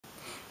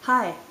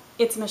Hi,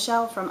 it's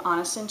Michelle from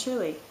Honest and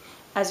Truly.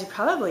 As you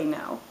probably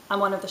know, I'm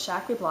one of the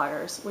Shaklee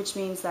bloggers, which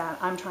means that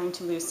I'm trying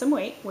to lose some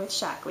weight with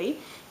Shaklee,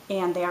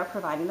 and they are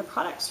providing the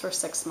products for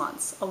 6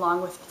 months,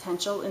 along with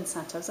potential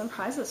incentives and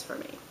prizes for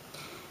me.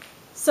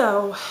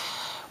 So,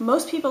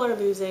 most people are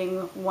losing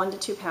 1 to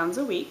 2 pounds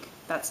a week.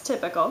 That's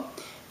typical.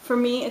 For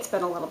me, it's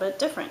been a little bit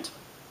different.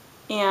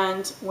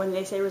 And when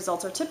they say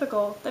results are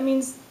typical, that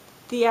means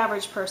the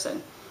average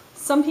person.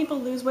 Some people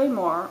lose way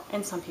more,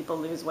 and some people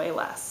lose way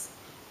less.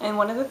 And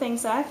one of the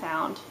things that I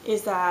found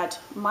is that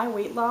my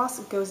weight loss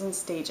goes in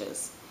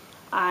stages.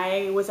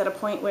 I was at a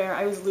point where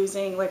I was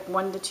losing like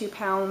 1 to 2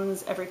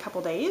 pounds every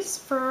couple days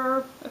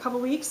for a couple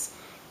weeks,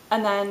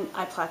 and then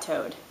I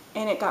plateaued,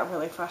 and it got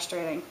really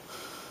frustrating.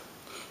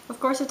 Of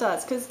course it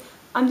does, because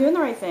I'm doing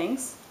the right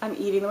things. I'm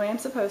eating the way I'm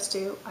supposed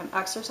to. I'm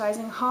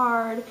exercising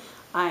hard.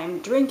 I'm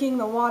drinking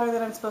the water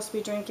that I'm supposed to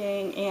be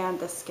drinking, and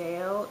the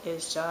scale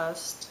is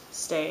just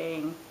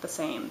staying the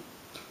same.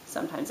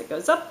 Sometimes it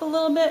goes up a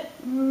little bit,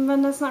 but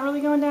it's not really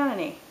going down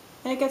any.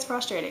 And it gets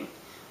frustrating.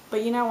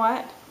 But you know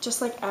what?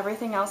 Just like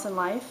everything else in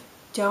life,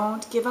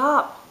 don't give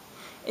up.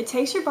 It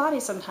takes your body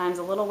sometimes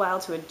a little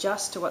while to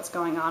adjust to what's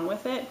going on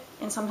with it,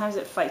 and sometimes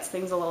it fights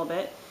things a little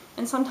bit,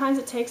 and sometimes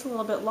it takes a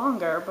little bit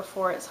longer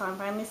before its time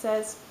finally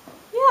says,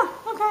 yeah,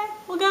 okay,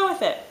 we'll go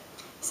with it.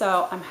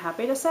 So I'm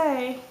happy to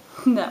say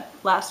that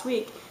last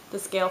week the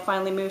scale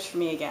finally moved for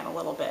me again a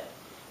little bit.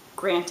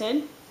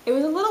 Granted, it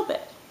was a little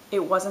bit.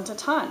 It wasn't a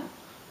ton.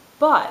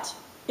 But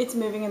it's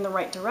moving in the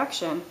right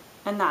direction,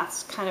 and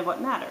that's kind of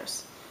what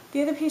matters.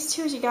 The other piece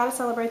too is you gotta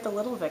celebrate the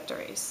little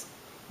victories.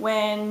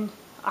 When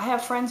I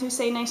have friends who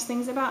say nice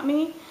things about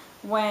me,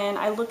 when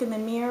I look in the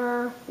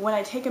mirror, when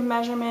I take a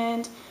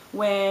measurement,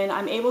 when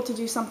I'm able to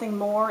do something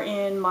more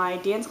in my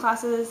dance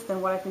classes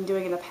than what I've been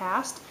doing in the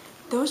past,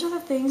 those are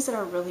the things that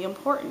are really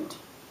important.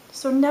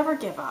 So never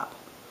give up.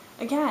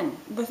 Again,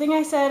 the thing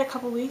I said a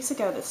couple weeks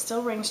ago that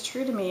still rings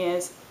true to me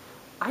is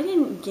I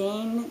didn't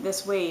gain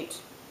this weight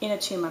in a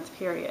 2-month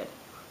period.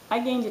 I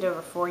gained it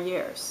over 4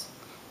 years.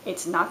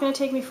 It's not going to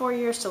take me 4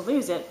 years to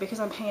lose it because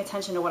I'm paying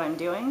attention to what I'm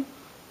doing,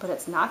 but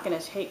it's not going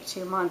to take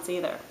 2 months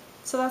either.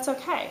 So that's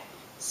okay.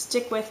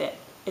 Stick with it.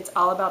 It's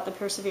all about the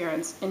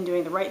perseverance and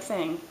doing the right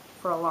thing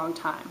for a long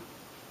time.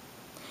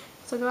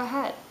 So go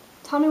ahead.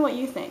 Tell me what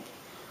you think.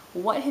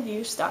 What have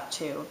you stuck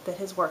to that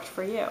has worked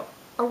for you?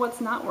 Or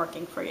what's not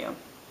working for you?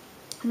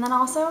 And then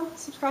also,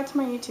 subscribe to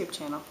my YouTube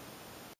channel.